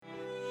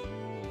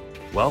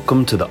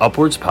Welcome to the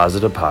Upwards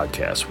Positive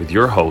Podcast with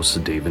your hosts,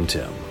 Dave and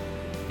Tim.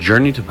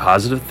 Journey to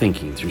positive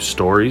thinking through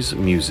stories,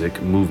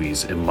 music,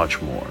 movies, and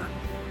much more.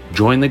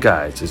 Join the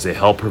guides as they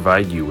help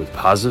provide you with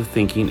positive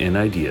thinking and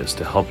ideas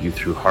to help you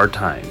through hard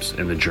times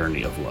in the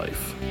journey of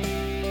life.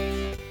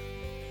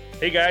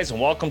 Hey guys, and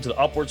welcome to the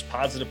Upwards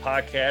Positive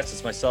Podcast.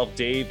 It's myself,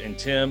 Dave, and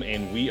Tim,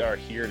 and we are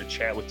here to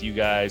chat with you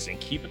guys and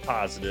keep it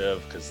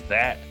positive because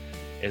that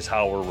is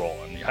how we're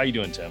rolling. How you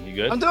doing, Tim? You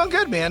good? I'm doing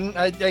good, man.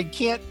 I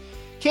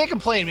can't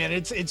complain, man.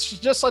 It's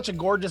just such a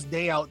gorgeous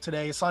day out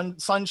today.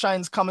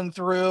 Sunshine's coming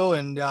through,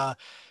 and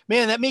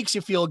man, that makes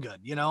you feel good.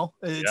 You know,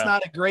 it's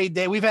not a gray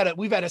day. We've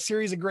had a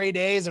series of gray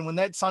days, and when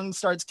that sun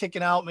starts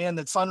kicking out, man,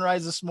 that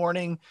sunrise this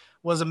morning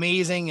was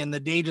amazing, and the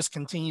day just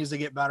continues to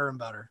get better and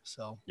better.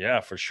 So yeah,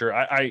 for sure.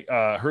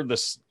 I heard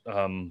this quote.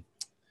 I'm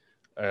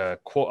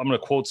going to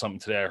quote something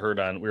today. I heard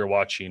we were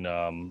watching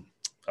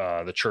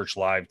the church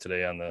live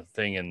today on the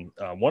thing, and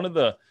one of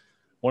the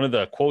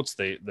quotes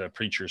the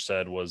preacher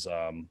said was,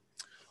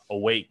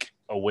 "Awake,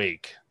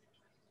 awake,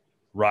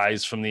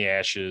 rise from the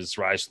ashes,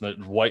 rise from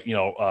the white,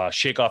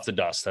 shake off the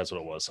dust." That's what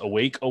it was.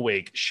 Awake,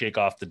 awake, shake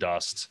off the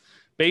dust.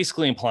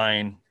 Basically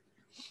implying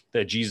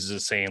that Jesus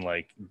is saying,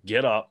 like,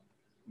 get up,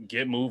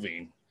 get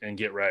moving, and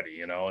get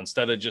ready.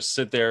 Instead of just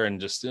sit there and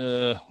just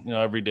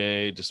every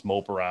day just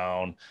mope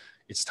around.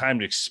 It's time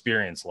to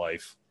experience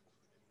life.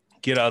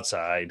 Get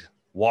outside,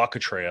 walk a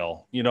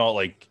trail.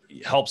 Like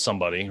help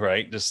somebody,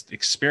 right? Just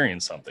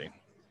experience something.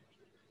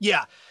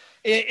 Yeah.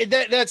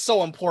 That's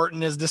so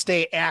important, is to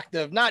stay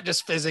active, not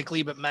just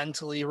physically, but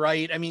mentally,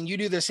 right? I mean, you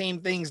do the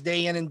same things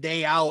day in and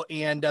day out,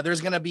 and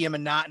there's going to be a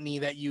monotony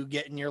that you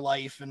get in your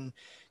life. And,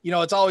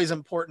 it's always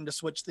important to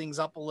switch things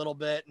up a little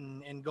bit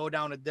and go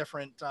down a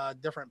different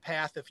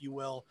path, if you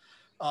will,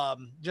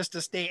 just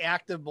to stay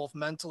active, both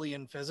mentally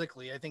and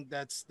physically. I think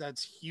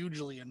that's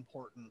hugely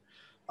important.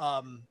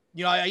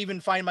 I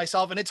even find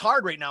myself, and it's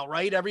hard right now,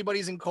 right?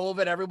 Everybody's in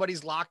COVID,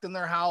 everybody's locked in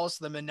their house.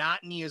 The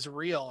monotony is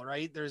real,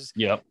 right? There's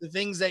the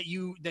things that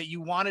you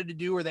wanted to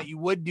do or that you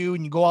would do,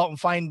 and you go out and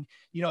find,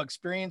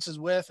 experiences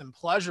with and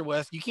pleasure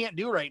with, you can't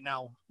do right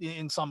now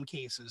in some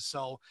cases.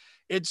 So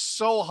it's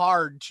so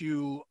hard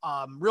to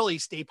really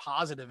stay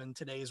positive in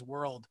today's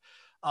world.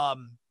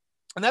 And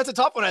that's a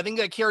tough one. I think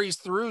that carries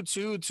through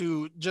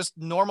to just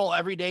normal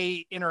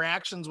everyday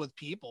interactions with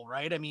people,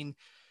 right? I mean,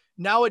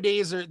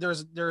 nowadays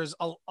there's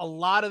a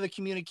lot of the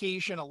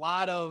communication, a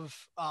lot of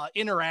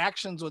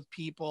interactions with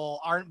people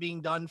aren't being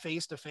done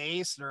face to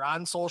face. They're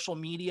on social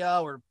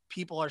media where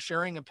people are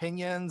sharing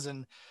opinions.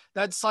 And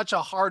that's such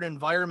a hard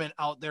environment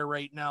out there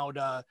right now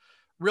to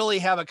really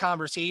have a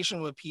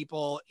conversation with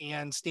people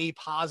and stay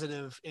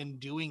positive in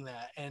doing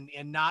that, and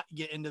not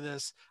get into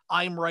this,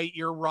 I'm right,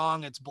 you're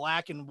wrong, it's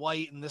black and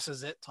white, and this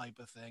is it type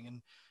of thing.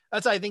 And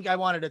that's, I think, I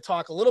wanted to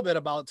talk a little bit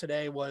about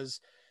today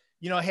was,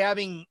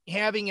 having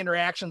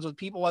interactions with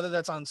people, whether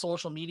that's on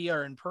social media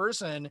or in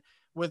person,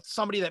 with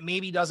somebody that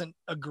maybe doesn't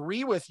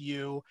agree with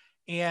you,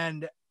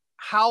 and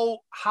how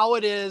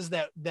it is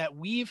that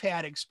we've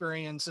had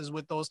experiences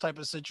with those type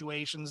of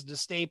situations to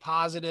stay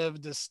positive,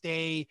 to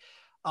stay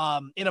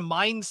in a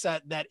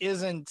mindset that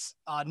isn't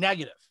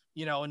negative,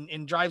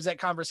 and drives that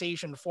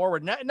conversation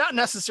forward. Not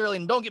necessarily,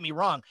 and don't get me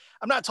wrong,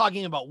 I'm not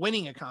talking about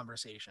winning a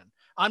conversation.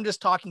 I'm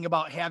just talking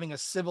about having a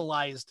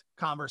civilized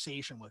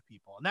conversation with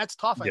people. And that's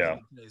tough, I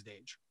think, in today's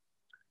age.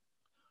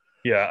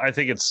 Yeah, I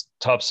think it's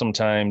tough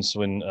sometimes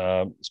when,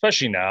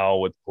 especially now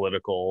with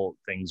political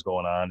things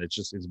going on,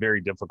 it's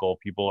very difficult.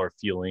 People are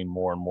feeling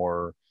more and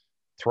more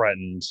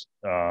threatened,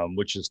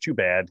 which is too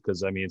bad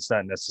because, it's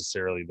not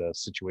necessarily the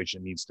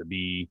situation it needs to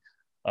be.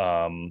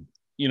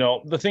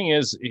 The thing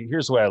is,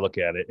 here's the way I look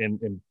at it,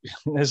 and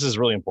this is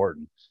really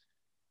important.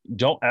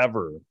 Don't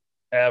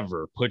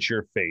ever put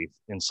your faith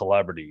in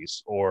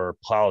celebrities or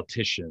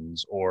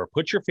politicians, or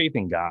put your faith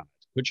in God.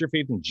 Put your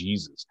faith in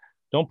Jesus.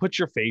 Don't put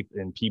your faith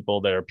in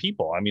people that are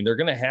people. They're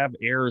going to have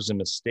errors and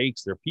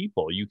mistakes. They're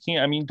people. You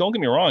can't, don't get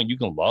me wrong. You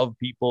can love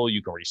people.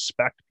 You can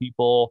respect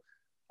people.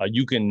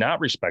 You can not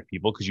respect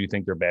people because you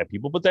think they're bad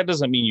people, but that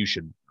doesn't mean you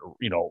should,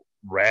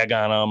 rag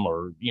on them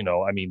or,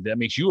 that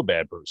makes you a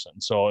bad person.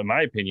 So in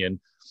my opinion,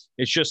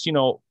 it's just,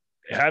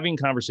 having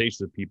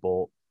conversations with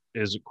people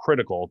is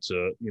critical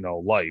to,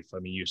 life.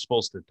 You're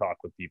supposed to talk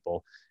with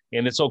people,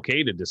 and it's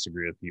okay to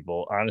disagree with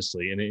people,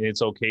 honestly. And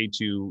it's okay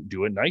to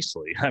do it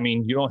nicely.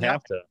 You don't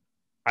have to.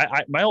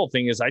 My whole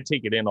thing is I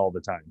take it in all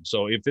the time.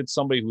 So if it's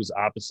somebody who's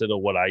opposite of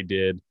what I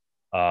did,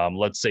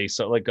 let's say,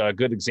 so like a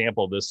good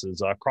example of this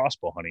is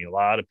crossbow hunting. A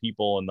lot of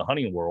people in the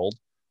hunting world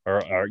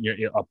are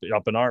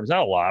up in arms.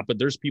 Not a lot, but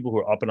there's people who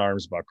are up in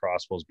arms about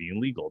crossbows being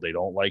legal. They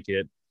don't like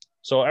it.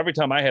 So every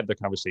time I have the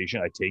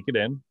conversation, I take it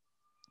in.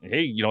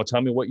 Hey,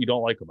 tell me what you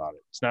don't like about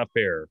it. It's not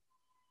fair.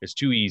 It's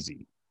too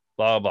easy.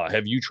 Blah, blah.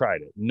 Have you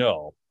tried it?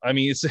 No.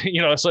 It's,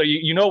 so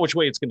you know which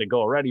way it's going to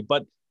go already,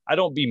 but I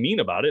don't be mean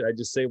about it. I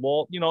just say,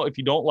 well, if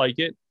you don't like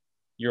it,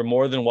 you're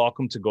more than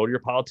welcome to go to your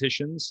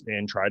politicians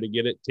and try to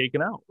get it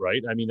taken out,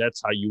 right?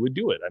 That's how you would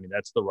do it.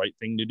 That's the right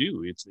thing to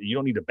do. You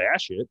don't need to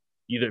bash it.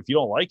 Either if you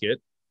don't like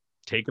it,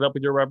 take it up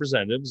with your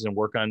representatives and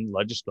work on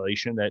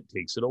legislation that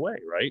takes it away,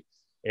 right?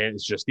 And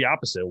it's just the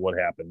opposite of what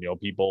happened.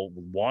 People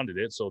wanted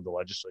it, so the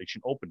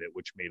legislation opened it,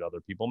 which made other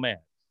people mad.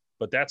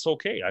 But that's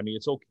okay. I mean,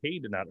 it's okay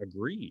to not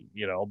agree,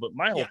 But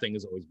my whole thing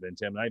has always been,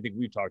 Tim, and I think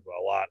we've talked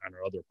about a lot on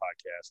our other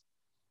podcast,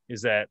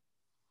 is that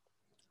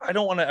I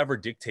don't want to ever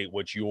dictate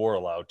what you're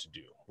allowed to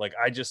do. Like,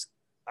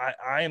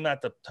 I am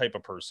not the type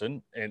of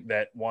person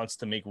that wants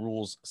to make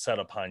rules set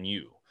upon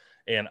you.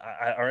 And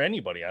or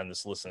anybody on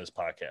this listen to this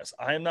podcast.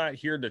 I am not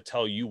here to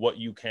tell you what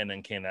you can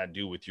and cannot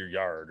do with your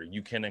yard, or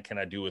you can and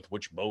cannot do with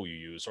which bow you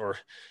use, or,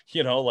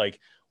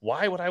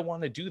 why would I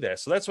want to do that?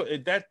 So that's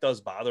that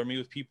does bother me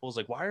with people, is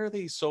like, why are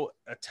they so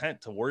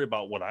intent to worry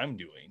about what I'm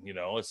doing?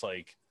 It's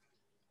like,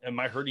 am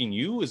I hurting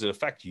you? Does it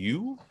affect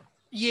you?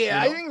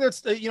 Yeah, I think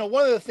that's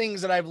one of the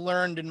things that I've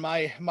learned in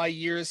my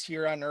years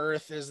here on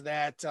Earth is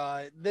that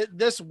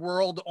this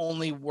world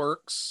only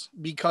works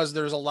because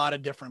there's a lot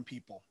of different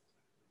people.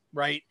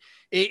 Right.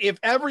 If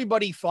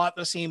everybody thought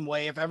the same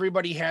way, if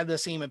everybody had the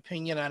same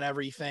opinion on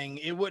everything,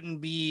 it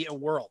wouldn't be a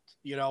world.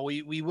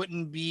 We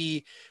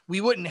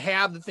wouldn't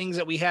have the things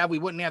that we have. We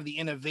wouldn't have the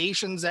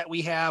innovations that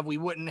we have. We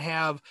wouldn't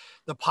have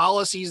the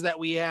policies that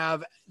we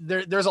have.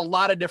 There's a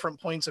lot of different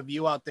points of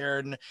view out there.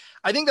 And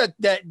I think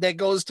that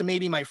goes to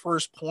maybe my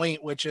first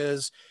point, which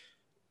is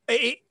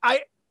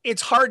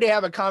it's hard to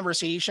have a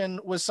conversation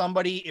with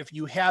somebody if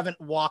you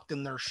haven't walked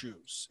in their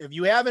shoes. If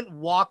you haven't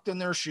walked in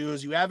their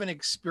shoes, you haven't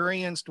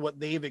experienced what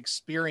they've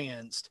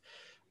experienced.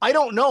 I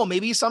don't know.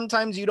 Maybe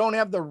sometimes you don't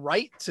have the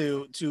right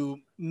to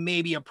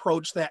maybe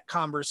approach that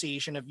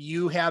conversation if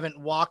you haven't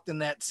walked in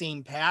that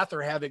same path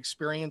or have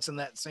experience in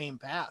that same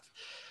path.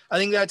 I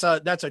think that's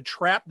a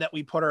trap that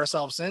we put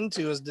ourselves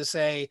into, is to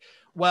say,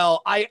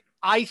 well,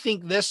 I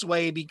think this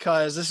way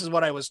because this is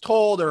what I was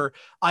told, or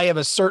I have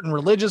a certain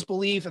religious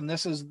belief and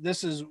this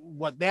is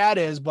what that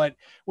is. But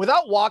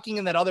without walking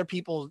in that other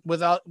people,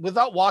 without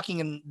walking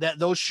in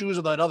those shoes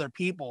of that other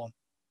people,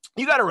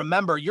 you got to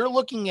remember, you're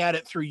looking at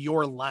it through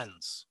your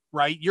lens,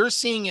 right? You're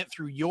seeing it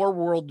through your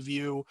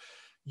worldview,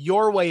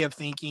 your way of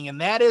thinking.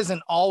 And that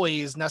isn't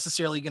always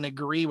necessarily going to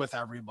agree with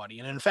everybody.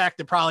 And in fact,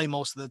 it probably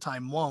most of the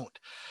time won't.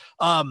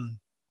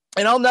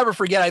 And I'll never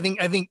forget, I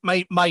think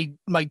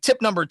my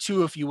tip number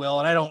 2, if you will,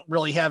 and I don't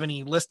really have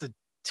any list of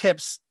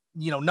tips,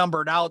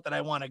 numbered out that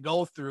I want to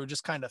go through,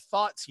 just kind of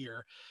thoughts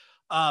here.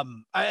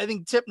 I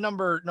think tip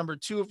number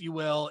 2, if you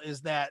will,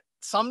 is that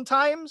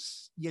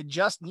sometimes you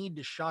just need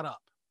to shut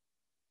up.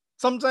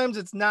 Sometimes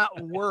it's not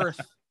worth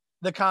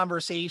the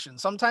conversation.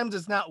 Sometimes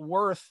it's not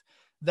worth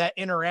that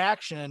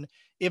interaction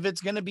if it's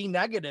going to be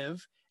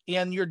negative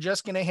and you're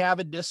just going to have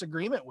a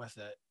disagreement with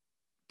it.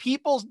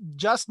 People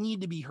just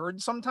need to be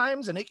heard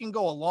sometimes, and it can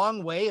go a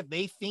long way if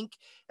they think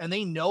and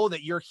they know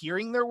that you're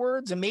hearing their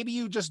words, and maybe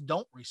you just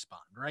don't respond,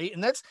 right?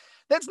 And that's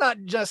not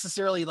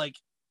necessarily like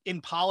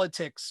in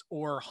politics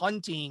or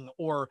hunting,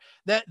 or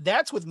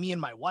that's with me and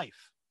my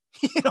wife.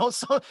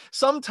 So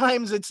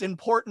sometimes it's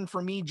important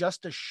for me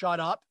just to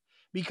shut up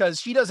because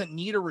she doesn't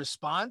need a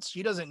response.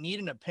 She doesn't need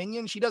an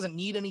opinion. She doesn't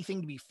need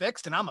anything to be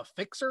fixed, and I'm a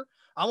fixer.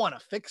 I want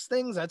to fix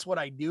things. That's what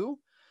I do.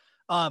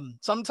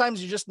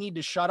 Sometimes you just need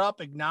to shut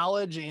up,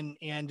 acknowledge,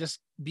 and just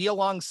be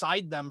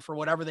alongside them for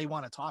whatever they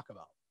want to talk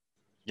about.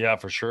 Yeah,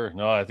 for sure.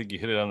 No, I think you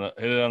hit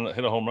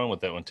a home run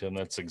with that one, Tim.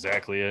 That's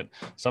exactly it.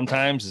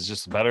 Sometimes it's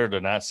just better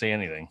to not say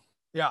anything.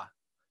 Yeah.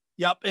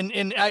 Yep.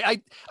 And I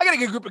got a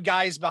good group of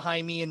guys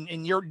behind me,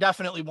 and you're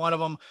definitely one of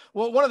them.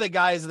 Well, one of the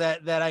guys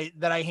that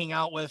I hang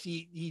out with,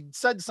 he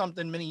said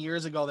something many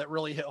years ago that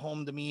really hit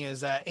home to me,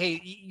 is that, hey,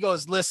 he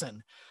goes,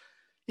 listen,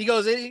 he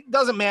goes, it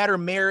doesn't matter,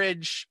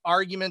 marriage,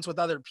 arguments with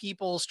other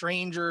people,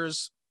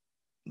 strangers,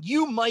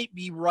 you might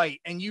be right.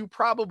 And you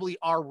probably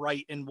are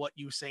right in what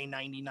you say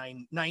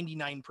 99%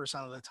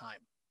 of the time.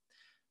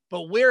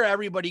 But where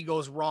everybody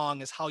goes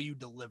wrong is how you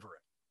deliver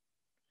it.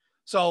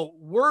 So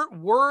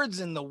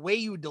words and the way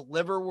you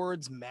deliver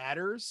words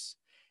matters.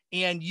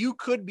 And you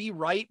could be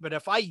right, but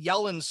if I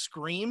yell and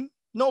scream,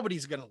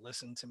 nobody's going to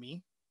listen to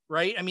me,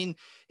 right? I mean,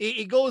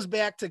 it goes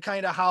back to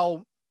kind of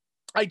how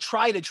I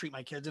try to treat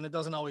my kids, and it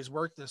doesn't always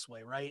work this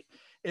way, right?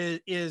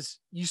 Is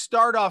you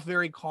start off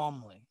very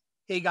calmly.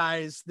 Hey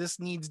guys, this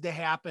needs to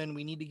happen.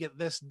 We need to get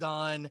this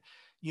done.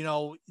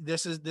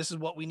 This is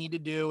what we need to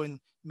do.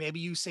 And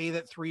maybe you say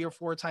that 3 or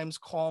 4 times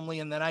calmly.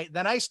 And then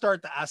I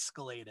start to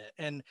escalate it.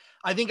 And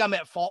I think I'm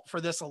at fault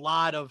for this a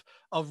lot of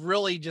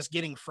really just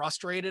getting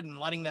frustrated and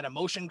letting that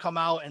emotion come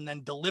out and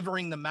then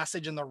delivering the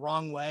message in the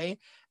wrong way.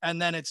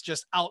 And then it's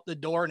just out the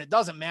door, and it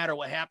doesn't matter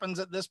what happens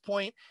at this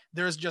point.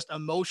 There's just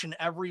emotion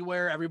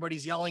everywhere.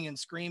 Everybody's yelling and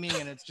screaming,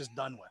 and it's just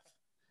done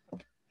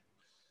with.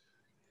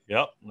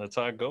 Yep. That's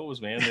how it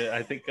goes, man.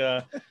 I think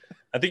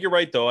you're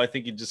right though. I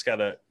think you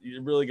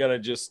really gotta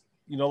just,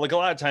 you know, like a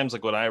lot of times,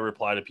 like when I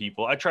reply to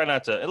people, I try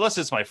not to, unless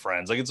it's my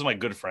friends, like it's my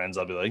good friends,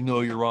 I'll be like, no,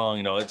 you're wrong.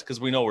 You know, it's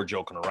because we know we're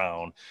joking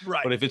around.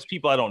 Right. But if it's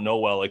people I don't know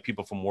well, like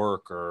people from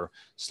work or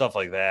stuff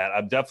like that,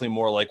 I'm definitely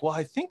more like, well,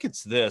 I think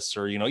it's this,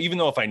 or, you know, even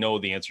though if I know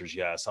the answer is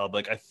yes, I'll be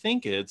like, I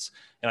think it's,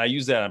 and I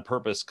use that on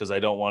purpose because I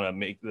don't want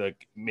to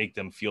make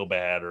them feel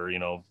bad or, you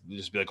know,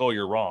 just be like, oh,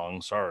 you're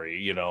wrong. Sorry.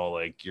 You know,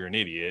 like you're an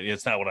idiot.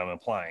 It's not what I'm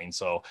implying.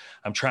 So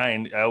I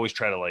always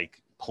try to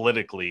like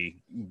politically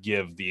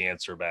give the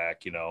answer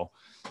back, you know.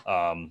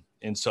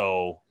 And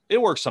so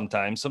it works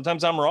sometimes.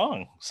 Sometimes I'm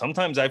wrong.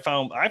 Sometimes I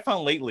found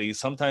lately,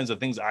 sometimes the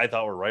things I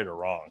thought were right are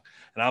wrong.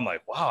 And I'm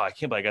like, wow, I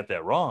can't believe I got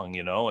that wrong,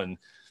 you know. And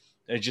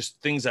it's just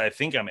things I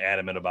think I'm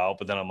adamant about,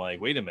 but then I'm like,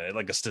 wait a minute,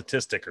 like a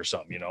statistic or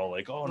something, you know,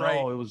 like, oh no,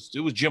 right.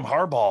 it was Jim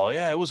Harbaugh.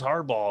 Yeah, it was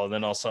hardball. And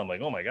then all of a sudden I'm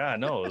like, oh my God,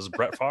 no, it was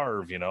Brett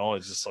Favre, you know.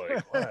 It's just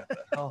like, what the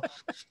hell?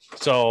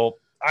 So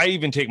I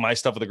even take my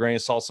stuff with a grain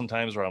of salt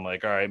sometimes where I'm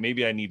like, all right,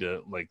 maybe I need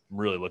to like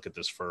really look at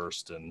this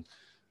first. And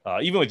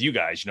even with you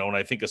guys, you know, when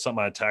I think of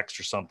something on a text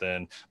or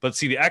something, but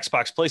see the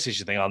Xbox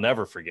PlayStation thing, I'll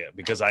never forget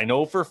because I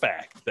know for a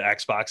fact the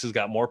Xbox has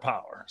got more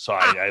power. So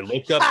I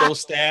looked up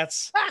those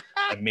stats.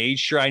 I made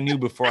sure I knew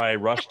before I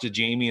rushed to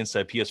Jamie and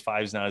said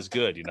PS5 is not as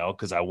good, you know,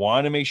 because I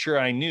wanted to make sure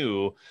I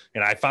knew.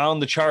 And I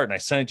found the chart and I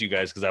sent it to you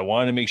guys because I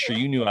wanted to make sure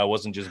you knew I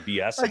wasn't just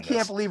BSing. I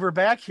can't believe we're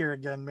back here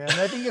again, man.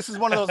 I think this is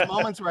one of those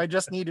moments where I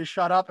just need to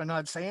shut up and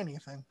not say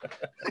anything.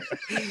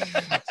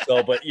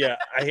 So, but yeah,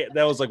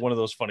 that was like one of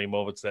those funny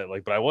moments that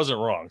like, but I wasn't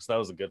wrong. So that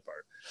was a good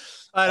part.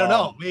 I don't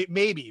know,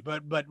 maybe,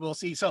 but we'll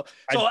see. So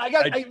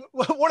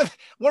one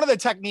of the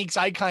techniques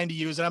I kind of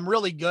use, and I'm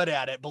really good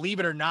at it,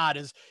 believe it or not,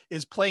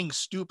 is playing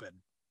stupid,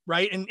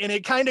 right? And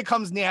it kind of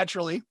comes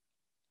naturally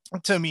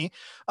to me,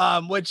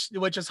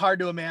 which is hard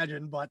to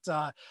imagine, but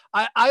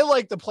I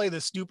like to play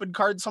the stupid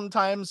card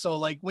sometimes. So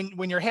like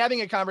when you're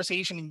having a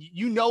conversation and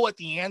you know what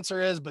the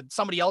answer is, but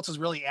somebody else is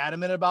really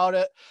adamant about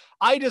it,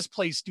 I just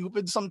play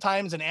stupid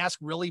sometimes and ask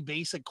really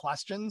basic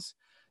questions,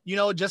 you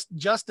know, just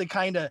to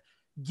kind of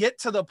get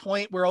to the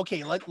point where,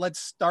 okay, let's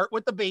start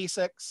with the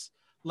basics.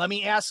 Let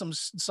me ask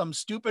some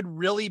stupid,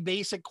 really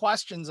basic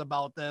questions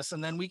about this.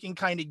 And then we can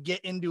kind of get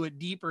into it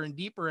deeper and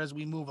deeper as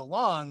we move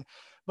along.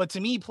 But to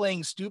me,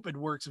 playing stupid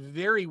works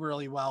very,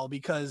 really well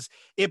because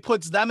it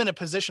puts them in a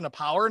position of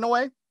power in a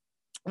way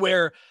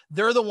where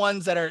they're the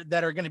ones that are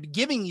going to be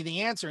giving you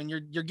the answer, and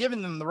you're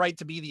giving them the right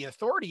to be the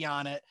authority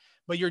on it,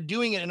 but you're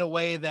doing it in a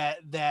way that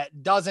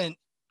doesn't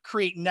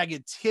create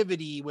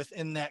negativity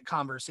within that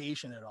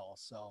conversation at all.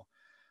 So,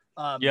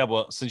 yeah,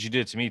 well, since you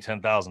did it to me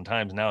 10,000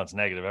 times, now it's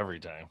negative every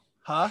time.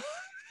 Huh?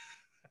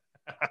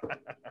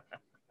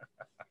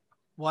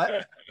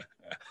 What?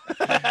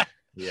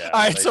 Yeah. All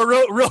right. So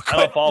real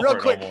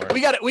quick,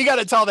 we got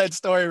to tell that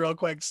story real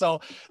quick.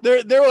 So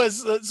there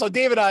was, so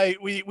Dave and I,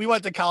 we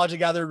went to college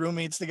together,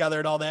 roommates together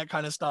and all that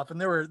kind of stuff. And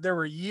there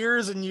were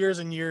years and years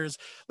and years.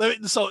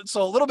 So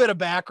a little bit of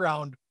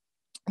background.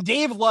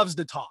 Dave loves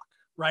to talk,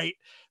 right?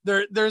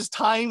 There's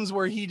times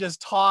where he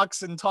just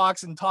talks and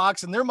talks and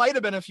talks. And there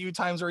might've been a few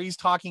times where he's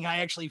talking. I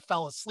actually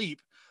fell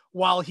asleep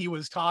while he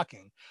was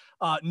talking.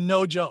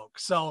 No joke.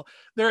 So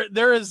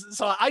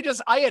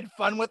I had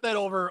fun with it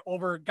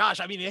over, gosh,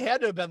 I mean, it had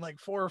to have been like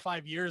 4 or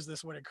 5 years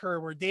this would occur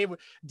where Dave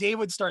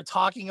would start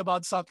talking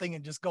about something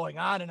and just going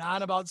on and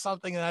on about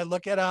something. And I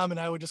look at him and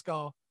I would just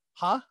go,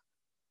 huh?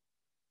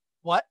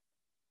 What?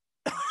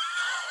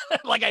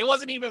 Like I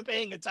wasn't even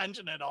paying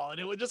attention at all. And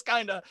it would just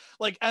kind of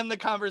like end the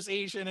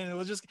conversation. And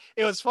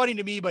it was funny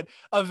to me, but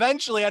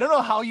eventually I don't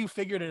know how you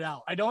figured it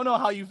out. I don't know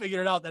how you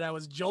figured it out that I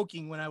was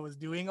joking when I was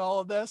doing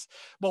all of this,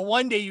 but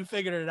one day you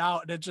figured it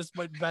out and it just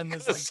been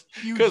this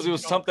like because it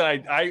was something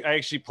I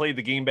actually played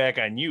the game back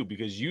on you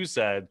because you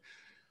said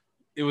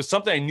it was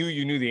something I knew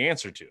you knew the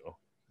answer to.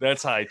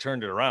 That's how I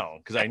turned it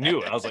around because I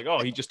knew it. I was like, oh,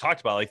 he just talked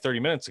about it like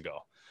 30 minutes ago.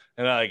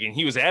 And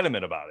he was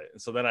adamant about it.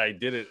 And so then I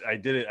did it.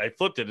 I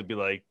flipped it to be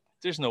like,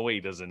 there's no way he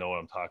doesn't know what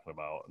I'm talking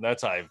about. And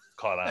that's how I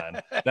caught on.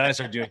 Then I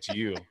started doing it to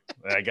you.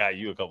 And I got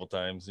you a couple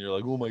times. And you're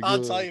like, oh my God.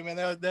 I'll tell you, man,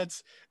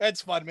 that's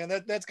fun, man.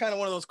 That's kind of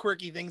one of those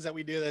quirky things that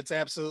we do. That's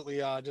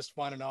absolutely just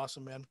fun and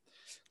awesome, man.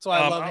 So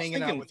I love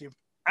hanging out with you.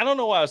 I don't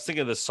know why I was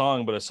thinking of this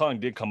song, but a song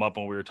did come up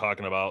when we were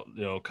talking about,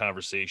 you know,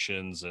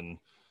 conversations and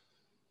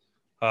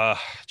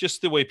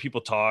just the way people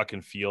talk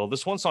and feel.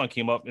 This one song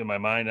came up in my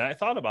mind and I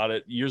thought about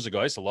it years ago.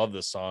 I used to love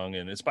this song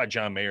and it's by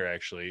John Mayer.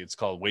 Actually, it's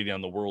called Waiting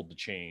on the World to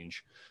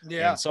Change.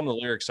 Yeah. And some of the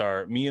lyrics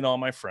are, me and all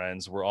my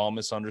friends were all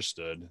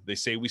misunderstood. They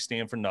say we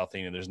stand for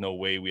nothing and there's no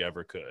way we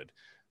ever could.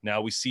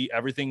 Now we see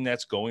everything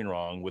that's going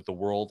wrong with the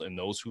world and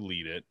those who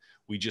lead it.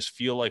 We just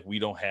feel like we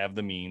don't have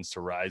the means to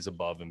rise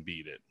above and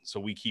beat it. So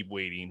we keep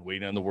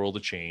waiting on the world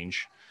to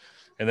change.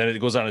 And then it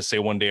goes on to say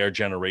one day our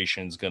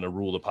generation is going to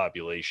rule the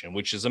population,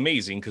 which is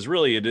amazing because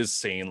really it is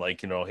saying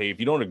like, you know, hey, if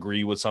you don't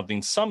agree with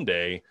something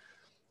someday,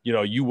 you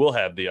know, you will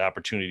have the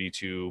opportunity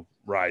to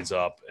rise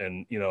up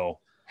and, you know,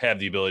 have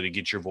the ability to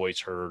get your voice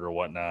heard or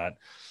whatnot.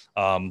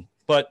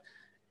 But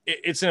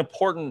it's an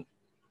important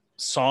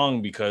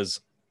song because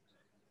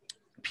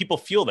people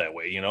feel that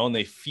way, and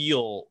they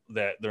feel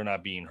that they're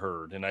not being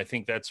heard. And I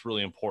think that's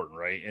really important,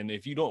 right? And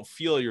if you don't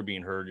feel you're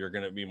being heard, you're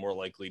going to be more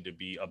likely to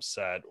be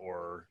upset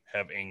or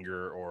have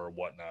anger or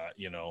whatnot,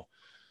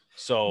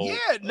 So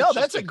yeah, no,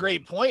 that's a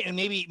great point. And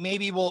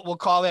maybe we'll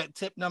call that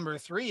tip number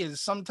 3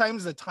 is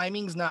sometimes the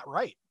timing's not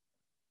right.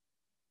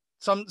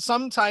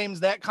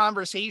 Sometimes that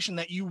conversation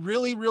that you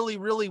really, really,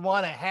 really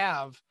want to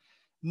have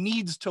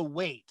needs to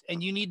wait,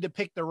 and you need to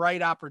pick the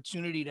right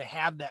opportunity to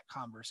have that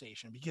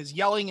conversation, because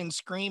yelling and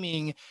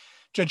screaming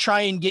to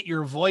try and get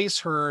your voice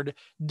heard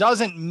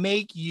doesn't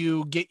make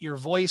you get your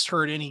voice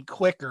heard any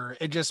quicker.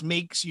 It just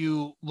makes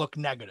you look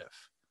negative.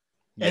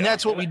 And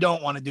that's what we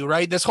don't want to do,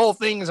 right? This whole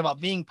thing is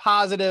about being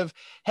positive,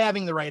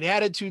 having the right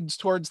attitudes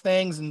towards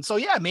things. And so,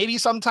 yeah, maybe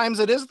sometimes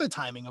it is the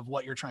timing of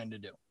what you're trying to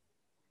do.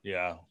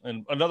 Yeah.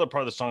 And another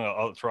part of the song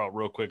I'll throw out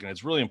real quick, and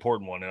it's a really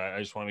important one, and I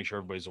just want to make sure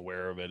everybody's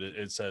aware of it.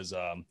 It says,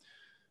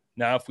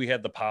 now, if we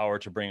had the power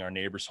to bring our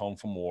neighbors home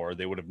from war,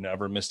 they would have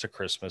never missed a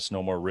Christmas,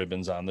 no more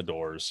ribbons on the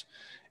doors.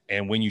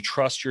 And when you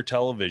trust your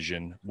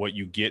television, what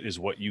you get is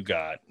what you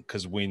got,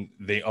 because when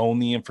they own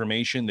the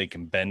information, they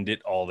can bend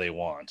it all they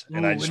want.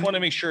 And I just want to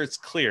make sure it's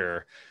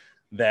clear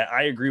that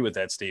I agree with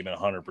that statement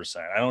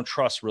 100%. I don't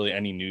trust really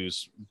any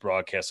news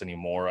broadcast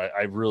anymore.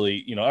 I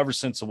really, ever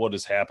since what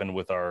has happened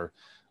with our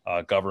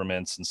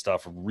governments and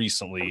stuff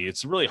recently,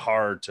 it's really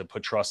hard to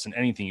put trust in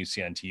anything you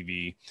see on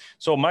TV.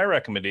 So my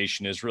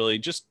recommendation is really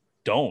just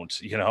don't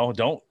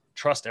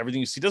trust everything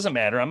you see. Doesn't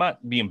matter. I'm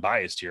not being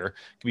biased here.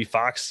 It could be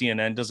Fox,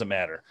 CNN, doesn't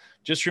matter.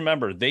 Just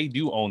remember, they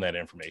do own that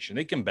information.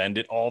 They can bend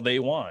it all they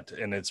want.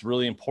 And it's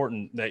really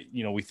important that,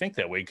 we think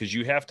that way, because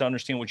you have to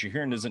understand what you're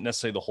hearing isn't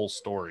necessarily the whole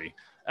story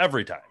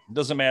every time. It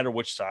doesn't matter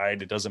which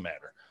side, it doesn't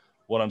matter.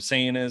 What I'm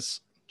saying is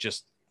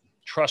just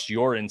trust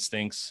your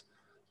instincts,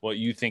 what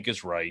you think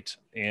is right,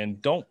 and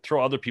don't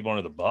throw other people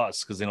under the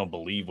bus because they don't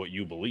believe what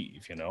you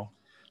believe,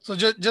 So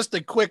just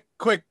a quick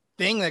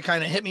thing that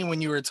kind of hit me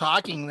when you were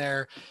talking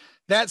there.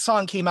 That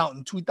song came out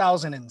in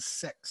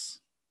 2006,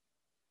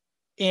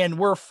 and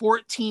we're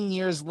 14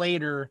 years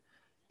later,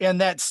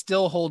 and that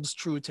still holds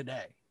true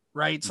today,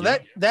 right? So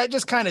that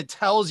just kind of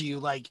tells you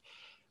like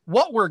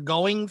what we're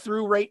going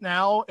through right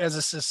now as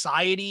a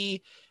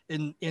society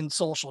in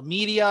social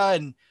media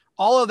and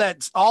all of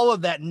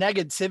that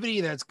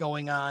negativity that's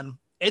going on.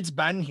 It's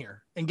been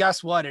here, and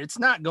guess what? It's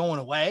not going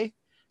away.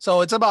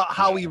 So it's about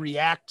how we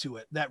react to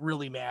it that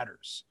really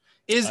matters.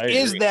 Is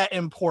that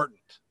important?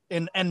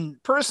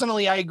 And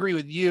personally, I agree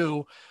with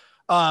you.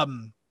 I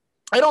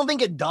don't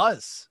think it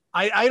does.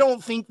 I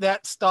don't think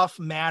that stuff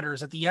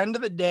matters. At the end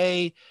of the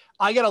day,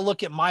 I got to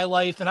look at my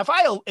life. And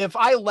if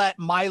I let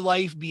my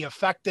life be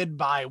affected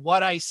by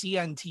what I see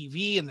on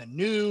TV and the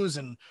news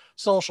and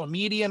social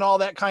media and all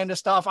that kind of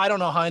stuff, I don't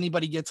know how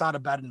anybody gets out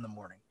of bed in the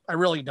morning. I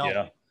really don't.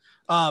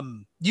 Yeah.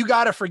 You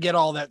got to forget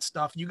all that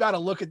stuff. You got to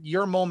look at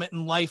your moment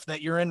in life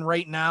that you're in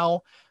right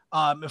now.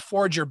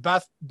 Forge your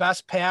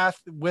best path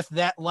with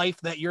that life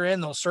that you're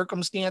in, those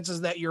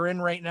circumstances that you're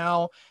in right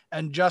now,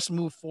 and just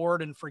move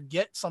forward and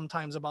forget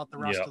sometimes about the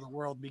rest of the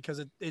world,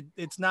 because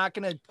it's not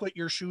going to put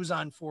your shoes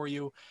on for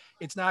you.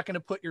 It's not going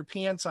to put your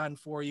pants on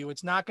for you.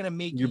 It's not going to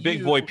make your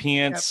big boy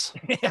pants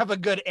have a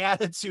good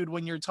attitude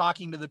when you're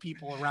talking to the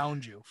people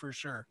around you, for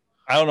sure.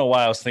 I don't know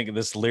why I was thinking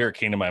this lyric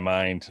came to my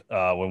mind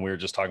when we were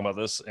just talking about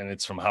this, and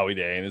it's from Howie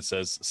Day, and it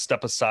says,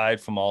 "Step aside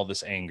from all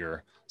this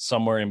anger.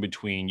 Somewhere in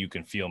between, you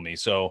can feel me."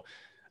 So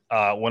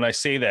when I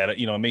say that,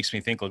 it makes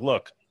me think like,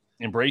 look,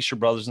 embrace your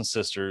brothers and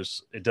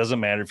sisters. It doesn't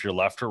matter if you're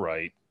left or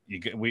right.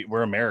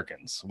 We're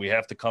Americans. We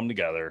have to come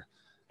together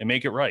and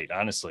make it right.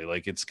 Honestly,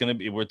 like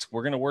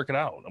we're going to work it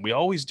out. We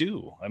always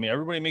do. I mean,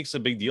 everybody makes a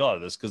big deal out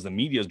of this because the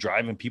media is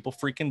driving people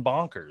freaking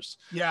bonkers.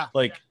 Yeah.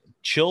 Like,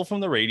 chill from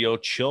the radio,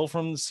 chill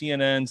from the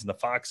CNNs and the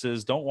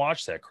Foxes. Don't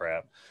watch that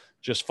crap.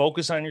 Just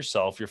focus on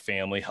yourself, your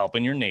family,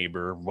 helping your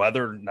neighbor,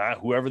 whether or not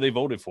whoever they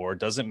voted for, it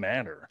doesn't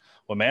matter.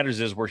 What matters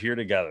is we're here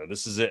together.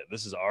 This is it.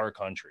 This is our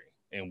country,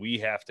 and we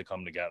have to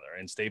come together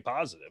and stay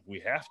positive.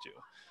 We have to.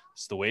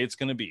 It's the way it's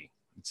going to be.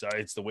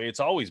 It's the way it's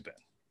always been.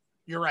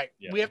 You're right.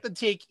 Yeah. We have to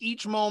take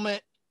each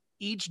moment,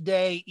 each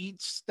day,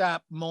 each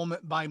step,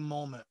 moment by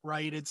moment,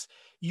 right? It's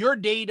your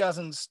day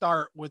doesn't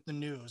start with the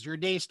news. Your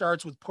day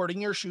starts with putting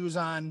your shoes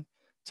on,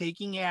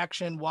 taking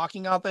action,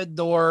 walking out that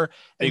door,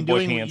 and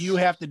doing what you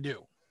have to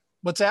do.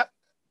 What's that?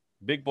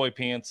 Big boy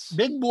pants.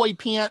 Big boy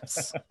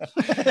pants.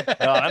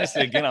 No,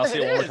 honestly, again, I'll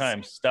say it one more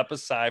time. Step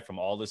aside from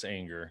all this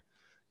anger,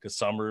 because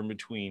somewhere in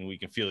between we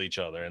can feel each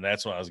other. And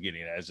that's what I was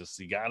getting at. It's just,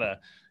 you gotta,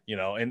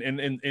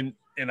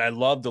 and I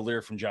love the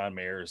lyric from John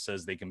Mayer. It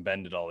says they can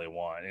bend it all they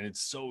want. And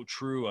it's so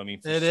true. I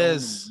mean, for many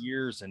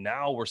years, and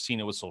now we're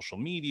seeing it with social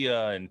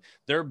media, and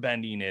they're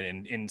bending it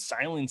and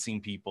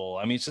silencing people.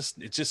 I mean, it's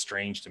just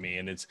strange to me.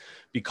 And it's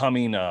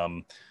becoming,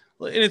 and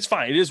it's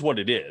fine. It is what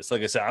it is.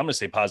 Like I said, I'm going to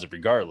stay positive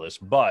regardless,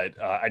 but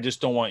I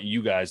just don't want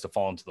you guys to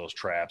fall into those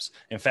traps.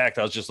 In fact,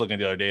 I was just looking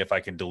the other day if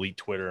I could delete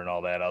Twitter and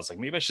all that. I was like,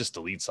 maybe I should just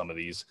delete some of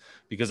these,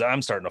 because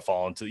I'm starting to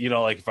fall into,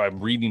 like if I'm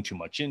reading too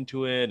much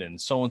into it,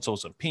 and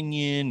so-and-so's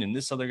opinion and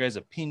this other guy's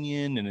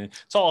opinion, and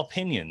it's all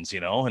opinions,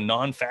 and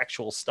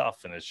non-factual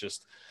stuff. And it's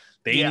just,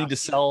 They need to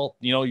sell,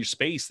 your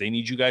space. They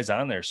need you guys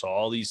on there. So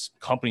all these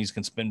companies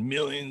can spend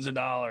millions of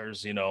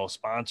dollars,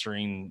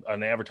 sponsoring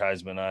an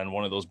advertisement on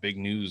one of those big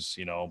news,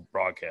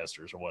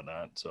 broadcasters or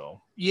whatnot.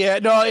 So, yeah,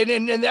 no.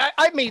 And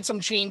I made some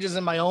changes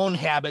in my own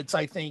habits,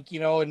 I think,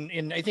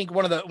 and I think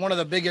one of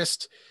the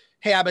biggest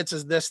habits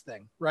is this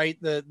thing, right?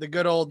 The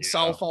good old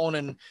cell phone,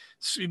 and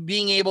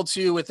being able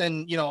to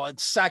within, a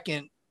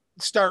second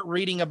start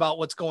reading about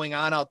what's going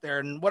on out there.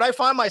 And what I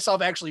find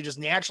myself actually just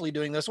naturally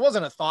doing, this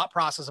wasn't a thought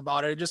process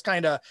about it. It just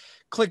kind of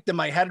clicked in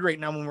my head right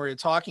now when we were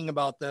talking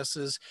about this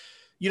is,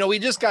 we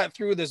just got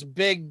through this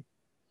big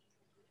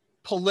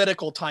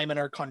political time in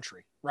our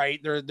country, right?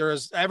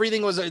 There's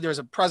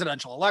a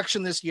presidential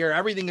election this year.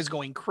 Everything is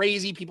going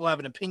crazy. People have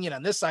an opinion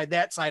on this side,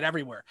 that side,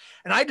 everywhere.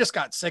 And I just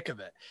got sick of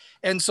it.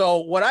 And so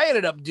what I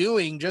ended up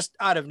doing, just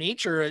out of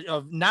nature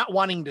of not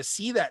wanting to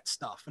see that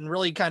stuff and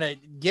really kind of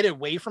get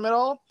away from it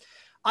all,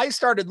 I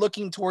started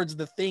looking towards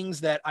the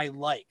things that I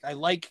like. I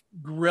like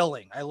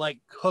grilling. I like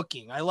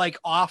cooking. I like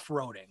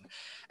off-roading.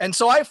 And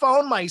so I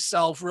found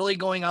myself really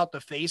going out to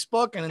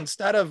Facebook, and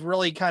instead of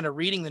really kind of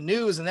reading the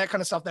news and that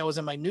kind of stuff that was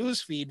in my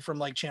news feed from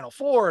like Channel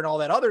 4 and all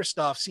that other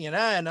stuff,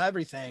 CNN,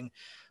 everything,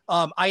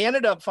 I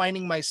ended up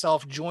finding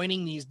myself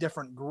joining these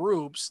different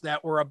groups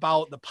that were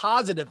about the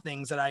positive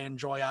things that I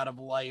enjoy out of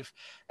life,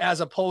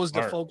 as opposed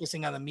to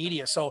focusing on the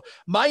media. So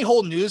my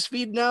whole news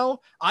feed now,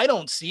 I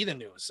don't see the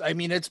news. I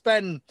mean, it's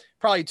been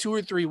probably 2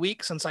 or 3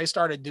 weeks since I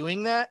started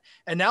doing that.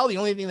 And now the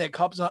only thing that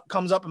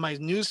comes up in my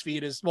news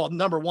feed is, well,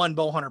 number one,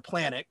 Bowhunter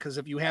Planet. Cause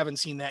if you haven't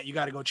seen that, you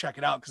got to go check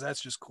it out, cause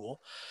that's just cool.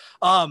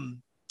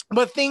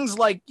 But things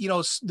like,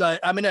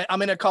 I'm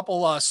in a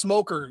couple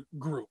smoker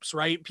groups,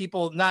 right?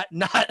 People not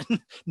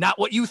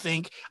what you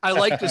think. I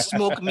like to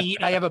smoke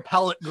meat. I have a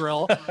pellet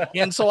grill,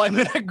 and so I'm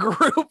in a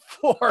group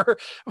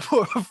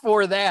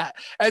for that.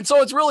 And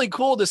so it's really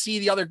cool to see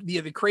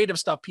the creative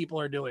stuff people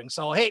are doing.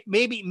 So hey,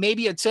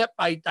 maybe a tip.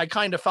 I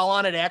kind of fell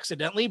on it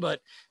accidentally, but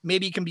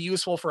maybe it can be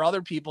useful for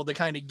other people to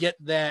kind of get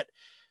that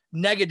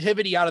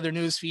negativity out of their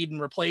news feed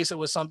and replace it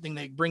with something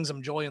that brings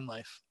them joy in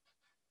life.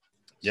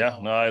 Yeah,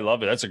 no, I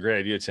love it. That's a great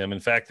idea, Tim. In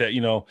fact, that,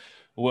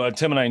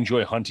 Tim and I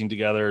enjoy hunting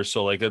together.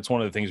 So like, that's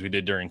one of the things we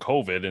did during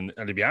COVID.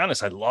 And to be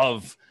honest,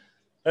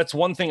 that's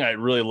one thing I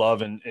really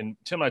love. And Tim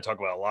and I talk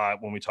about a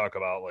lot when we talk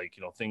about like,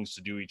 things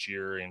to do each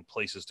year and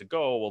places to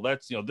go. Well,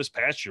 that's, this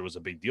past year was a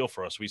big deal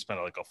for us. We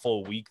spent like a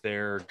full week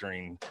there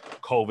during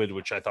COVID,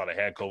 which I thought I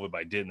had COVID,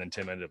 but I didn't. And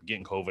Tim ended up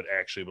getting COVID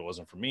actually, but it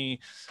wasn't for me.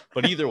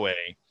 But either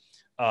way,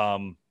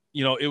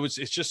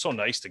 it's just so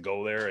nice to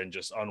go there and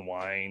just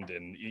unwind,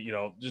 and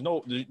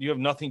you have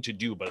nothing to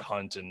do but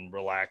hunt and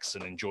relax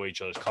and enjoy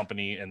each other's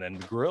company and then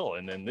grill.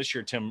 And then this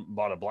year Tim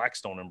bought a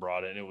Blackstone and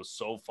brought it, and it was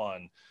so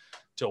fun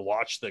to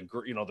watch the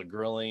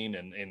grilling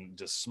and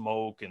just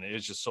smoke, and it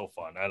was just so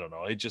fun. I don't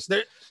know,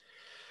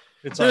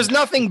 there's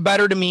nothing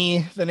better to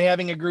me than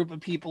having a group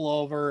of people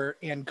over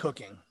and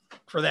cooking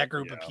for that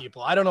group of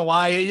people. I don't know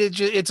why.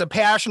 It's a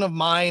passion of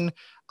mine.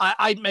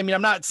 I mean,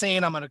 I'm not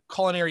saying I'm a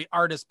culinary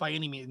artist by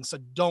any means, so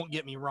don't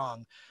get me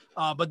wrong.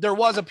 But there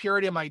was a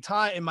period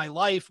in my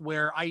life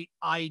where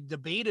I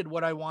debated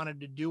what I wanted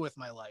to do with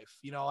my life.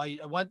 I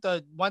went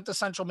to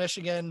Central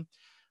Michigan.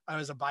 I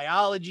was a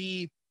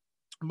biology,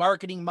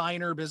 marketing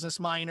minor, business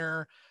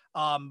minor.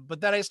 But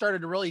then I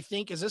started to really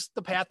think, is this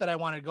the path that I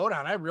want to go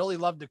down? I really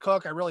love to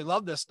cook. I really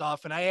love this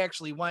stuff. And I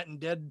actually went and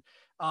did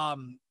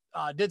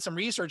some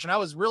research, and I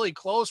was really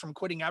close from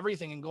quitting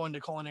everything and going to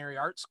culinary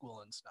art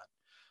school instead.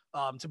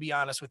 To be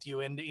honest with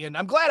you. And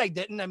I'm glad I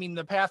didn't. I mean,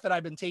 the path that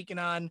I've been taking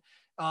on,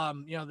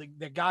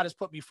 that God has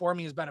put before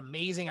me has been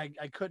amazing.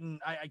 I can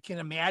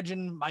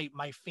imagine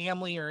my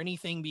family or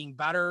anything being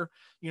better,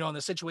 in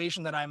the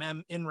situation that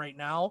I'm in right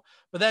now.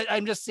 But that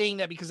I'm just saying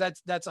that because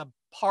that's a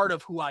part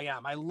of who I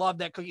am. I love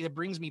that cooking. It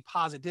brings me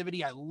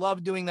positivity. I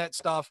love doing that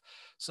stuff.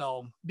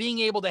 So being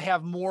able to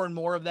have more and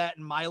more of that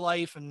in my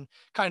life and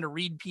kind of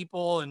read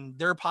people and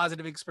their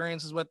positive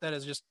experiences with that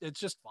it's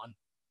just fun.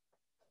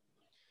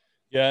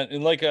 Yeah.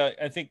 And like,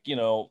 I think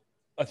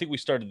we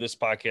started this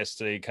podcast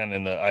today kind of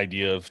in the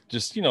idea of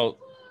just,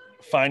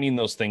 finding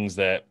those things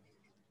that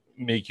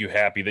make you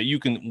happy, that you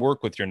can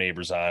work with your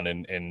neighbors on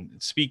and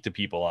speak to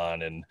people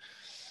on. And,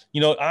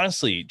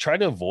 honestly, try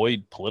to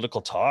avoid political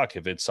talk.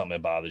 If it's something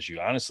that bothers you,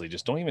 honestly,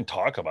 just don't even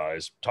talk about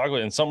it.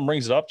 And someone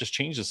brings it up, just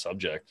change the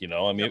subject.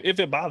 I mean, if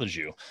it bothers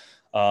you,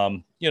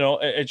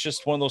 it's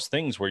just one of those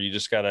things where you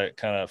just got to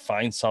kind of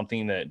find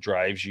something that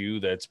drives you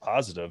that's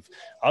positive.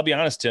 I'll be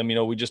honest, Tim,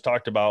 we just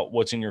talked about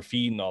what's in your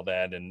feed and all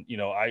that. And,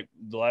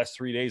 the last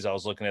 3 days I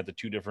was looking at the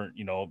two different,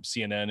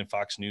 CNN and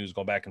Fox News,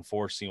 going back and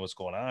forth, seeing what's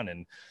going on.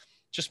 And it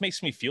just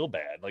makes me feel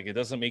bad. Like, it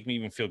doesn't make me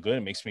even feel good.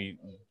 It makes me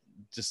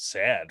just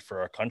sad for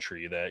our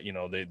country that,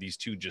 these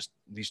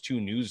two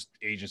news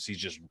agencies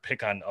just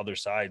pick on other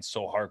sides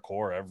so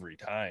hardcore every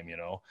time,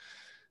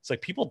 It's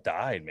like people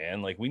died,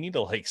 man. Like, we need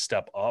to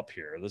step up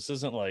here. This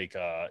isn't like,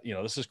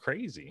 this is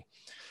crazy.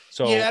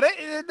 So yeah,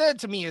 that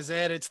to me is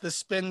it. It's the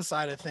spin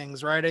side of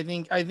things, right?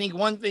 I think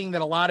one thing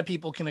that a lot of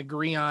people can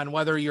agree on,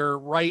 whether you're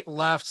right,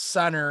 left,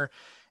 center,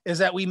 is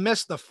that we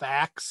miss the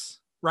facts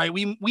right?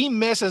 We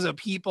miss as a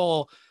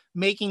people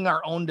making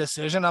our own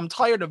decision. I'm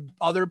tired of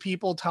other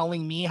people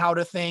telling me how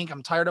to think.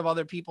 I'm tired of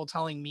other people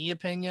telling me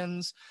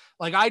opinions.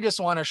 Like, I just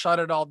want to shut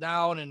it all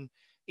down. And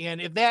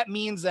if that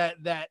means that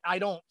I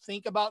don't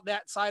think about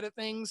that side of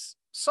things,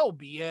 so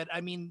be it.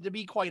 I mean, to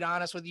be quite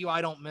honest with you,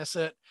 I don't miss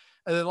it.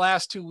 The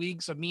last 2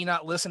 weeks of me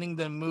not listening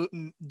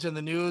to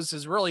the news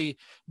has really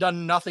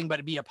done nothing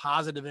but be a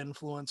positive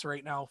influence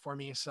right now for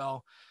me.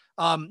 So,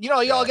 you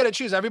all got to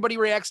choose. Everybody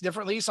reacts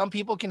differently. Some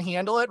people can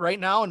handle it. Right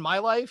now in my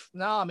life,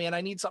 no, man,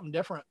 I need something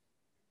different.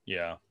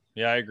 Yeah,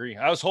 I agree.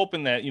 I was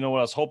hoping that, what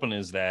I was hoping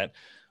is that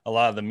a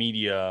lot of the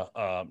media,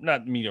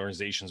 not media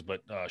organizations,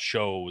 but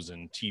shows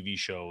and TV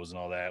shows and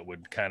all that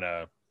would kind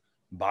of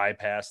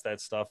bypass that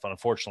stuff.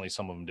 Unfortunately,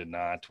 some of them did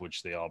not,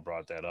 which they all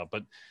brought that up.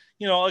 But,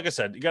 like I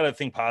said, you got to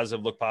think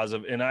positive, look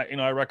positive. And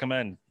I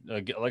recommend,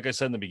 like I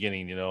said in the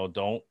beginning,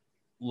 don't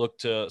look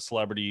to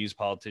celebrities,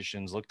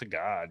 politicians, look to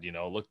God,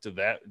 look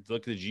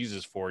to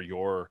Jesus for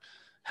your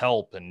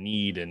help and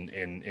need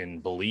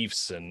and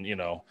beliefs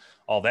and,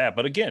 all that.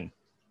 But again,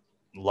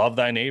 love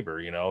thy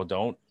neighbor,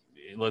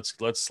 let's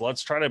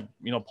try to,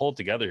 pull it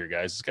together here,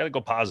 guys. It's got to go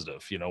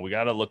positive. We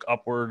got to look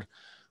upward.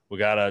 We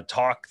got to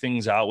talk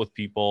things out with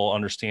people,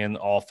 understand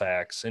all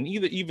facts. And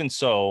even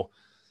so,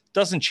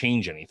 doesn't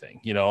change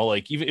anything,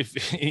 like even if,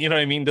 what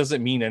I mean,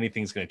 doesn't mean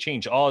anything's going to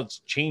change. All it's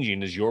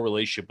changing is your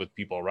relationship with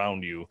people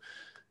around you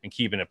and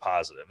keeping it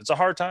positive. It's a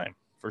hard time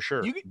for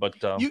sure. You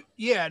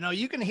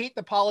can hate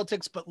the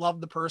politics, but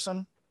love the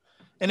person.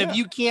 And if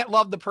you can't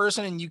love the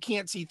person and you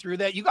can't see through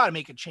that, you got to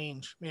make a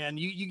change, man.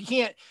 You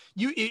can't,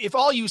 if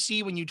all you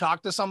see when you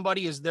talk to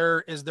somebody is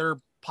their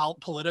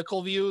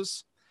political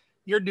views,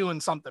 you're doing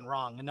something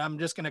wrong. And I'm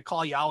just going to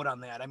call you out on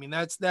that. I mean,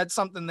 that's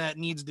something that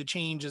needs to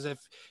change, is if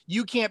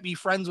you can't be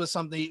friends with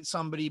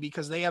somebody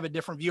because they have a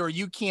different view, or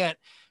you can't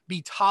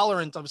be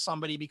tolerant of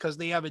somebody because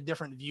they have a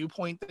different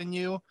viewpoint than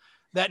you,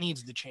 that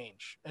needs to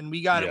change. And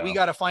we got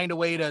to find a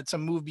way to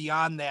move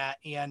beyond that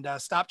and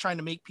stop trying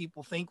to make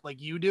people think like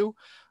you do,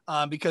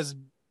 because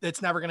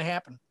it's never going to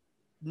happen.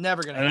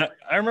 Never going to happen.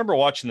 I remember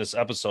watching this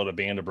episode of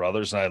Band of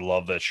Brothers, and I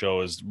love that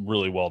show. Is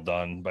really well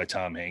done by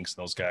Tom Hanks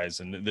and those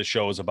guys. And the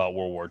show is about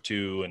World War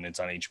II, and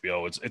it's on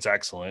HBO. It's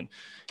excellent.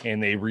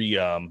 And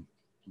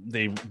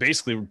they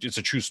basically, it's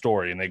a true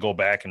story, and they go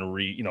back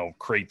and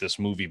create this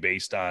movie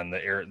based on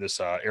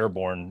this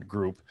airborne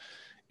group.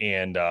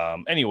 And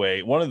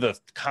anyway, one of the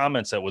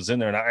comments that was in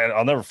there, and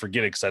I'll never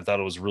forget it because I thought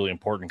it was a really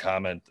important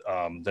comment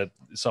that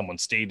someone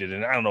stated,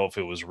 and I don't know if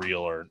it was real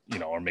or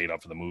or made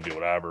up for the movie or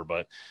whatever,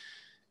 but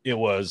it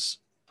was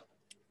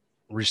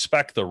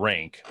respect the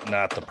rank,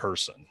 not the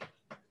person.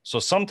 So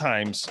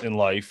sometimes in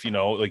life,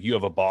 like you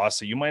have a boss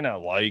that you might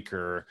not like,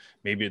 or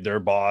maybe their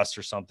boss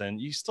or something,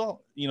 you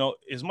still,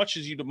 as much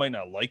as you might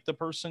not like the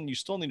person, you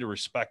still need to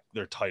respect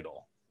their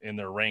title and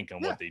their rank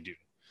and what they do.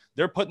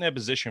 They're put in that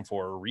position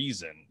for a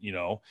reason,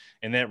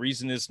 and that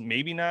reason is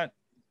maybe not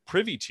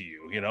privy to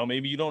you,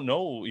 maybe you don't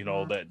know,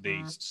 that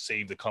they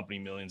saved the company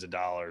millions of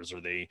dollars, or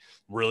they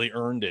really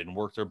earned it and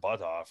worked their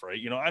butt off. Right.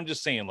 I'm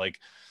just saying, like,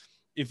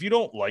 if you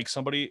don't like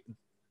somebody,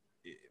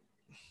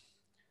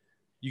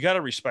 you got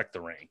to respect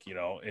the rank,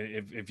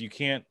 if you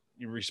can't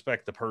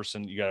respect the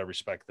person, you got to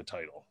respect the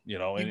title,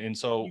 and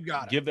so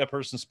give that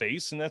person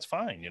space, and that's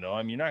fine.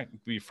 I mean, you're not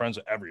be friends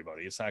with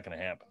everybody. It's not going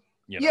to happen.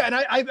 Yeah. And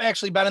I've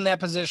actually been in that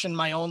position in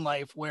my own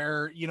life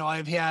where,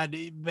 I've had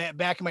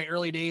back in my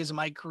early days of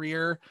my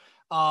career,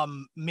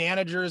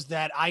 managers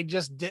that I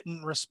just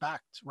didn't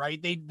respect,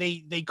 right?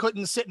 They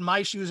couldn't sit in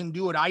my shoes and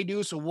do what I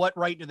do. So what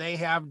right do they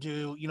have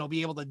to,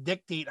 be able to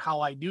dictate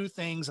how I do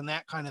things and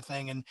that kind of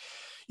thing? And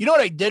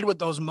what I did with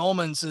those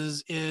moments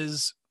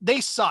is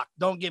they suck.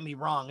 Don't get me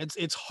wrong.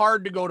 It's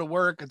hard to go to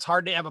work. It's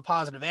hard to have a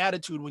positive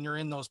attitude when you're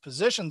in those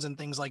positions and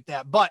things like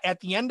that. But at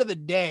the end of the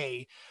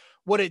day,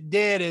 what it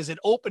did is it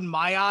opened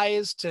my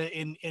eyes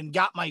and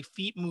got my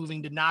feet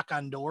moving to knock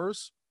on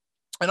doors.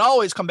 And I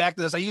always come back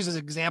to this. I use this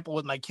example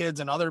with my kids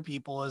and other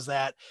people, is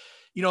that,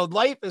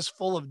 life is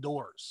full of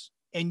doors,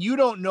 and you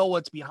don't know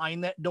what's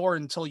behind that door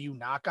until you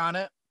knock on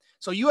it.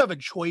 So you have a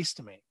choice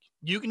to make.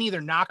 You can either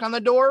knock on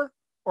the door,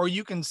 or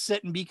you can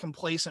sit and be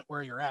complacent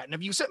where you're at. And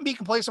if you sit and be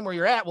complacent where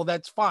you're at, well,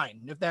 that's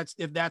fine. If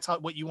that's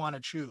what you want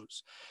to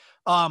choose.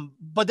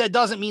 But that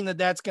doesn't mean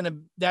that's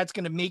going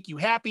to make you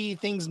happy.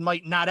 Things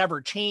might not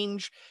ever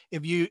change.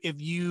 If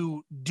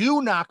you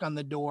do knock on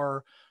the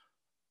door,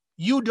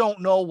 you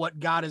don't know what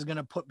God is going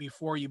to put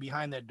before you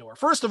behind that door.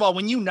 First of all,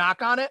 when you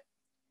knock on it,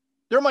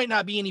 there might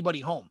not be anybody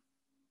home.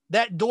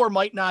 That door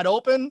might not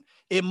open.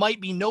 It might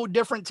be no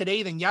different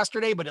today than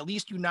yesterday, but at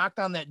least you knocked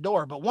on that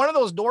door. But one of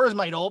those doors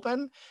might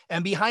open,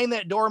 and behind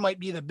that door might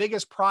be the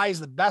biggest prize,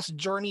 the best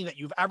journey that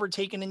you've ever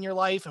taken in your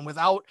life. And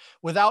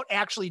without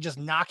actually just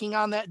knocking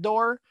on that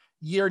door,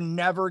 you're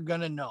never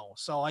going to know.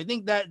 So I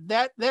think that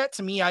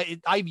to me,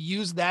 I've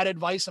used that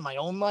advice in my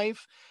own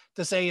life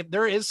to say, if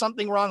there is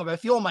something wrong, if I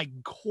feel in my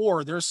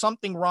core, there's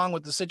something wrong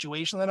with the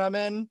situation that I'm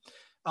in,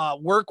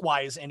 work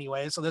wise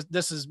anyway. So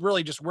this is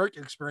really just work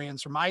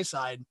experience from my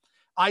side.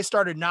 I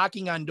started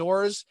knocking on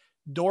doors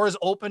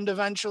opened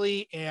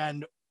eventually.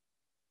 And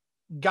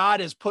God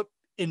has put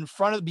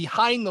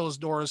behind those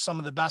doors some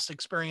of the best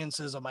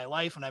experiences of my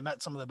life, and I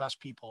met some of the best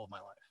people of my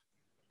life.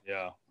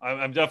 Yeah,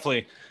 I'm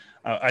definitely,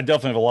 I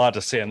definitely have a lot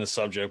to say on this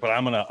subject, but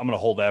I'm gonna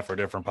hold that for a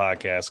different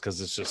podcast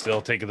because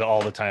it'll take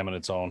all the time on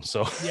its own.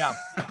 So yeah,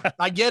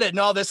 I get it.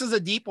 No, this is a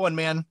deep one,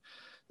 man.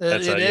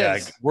 Yeah,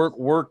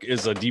 work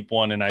is a deep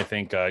one, and I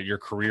think your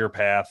career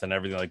path and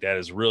everything like that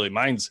is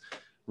mine's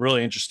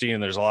really interesting.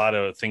 And there's a lot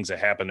of things that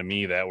happened to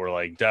me that were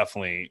like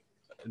definitely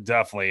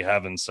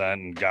heaven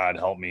sent, and God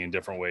helped me in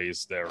different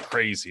ways that are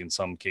crazy in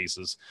some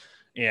cases.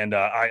 And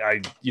I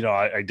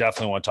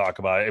definitely want to talk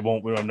about it. We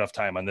don't have enough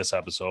time on this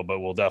episode, but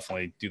we'll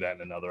definitely do that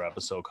in another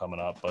episode coming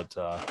up. But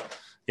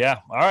yeah.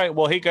 All right.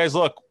 Well, hey guys,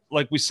 look,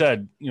 like we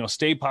said,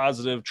 stay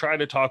positive, try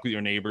to talk with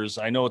your neighbors.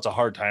 I know it's a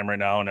hard time right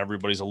now and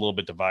everybody's a little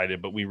bit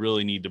divided, but we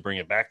really need to bring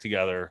it back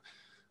together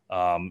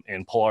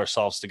and pull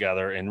ourselves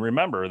together. And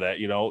remember that,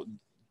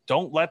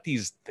 don't let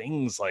these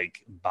things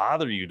like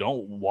bother you.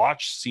 Don't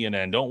watch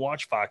CNN. Don't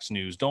watch Fox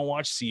News. Don't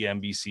watch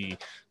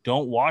CNBC.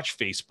 Don't watch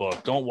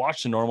Facebook. Don't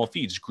watch the normal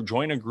feeds.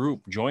 Join a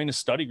group. Join a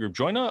study group.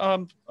 Join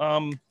a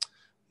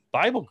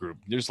Bible group.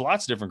 There's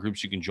lots of different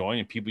groups you can join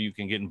and people you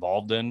can get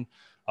involved in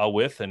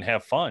with and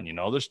have fun.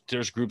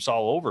 There's groups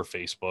all over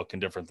Facebook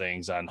and different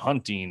things on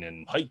hunting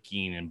and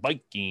hiking and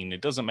biking.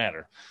 It doesn't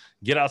matter.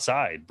 Get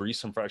outside, breathe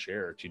some fresh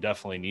air. You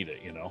definitely need it.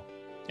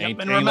 Yep.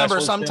 And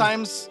remember,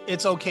 sometimes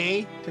it's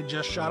okay to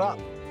just shut up.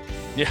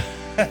 Yeah.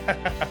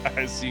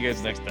 See you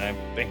guys next time.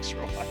 Thanks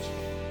for watching.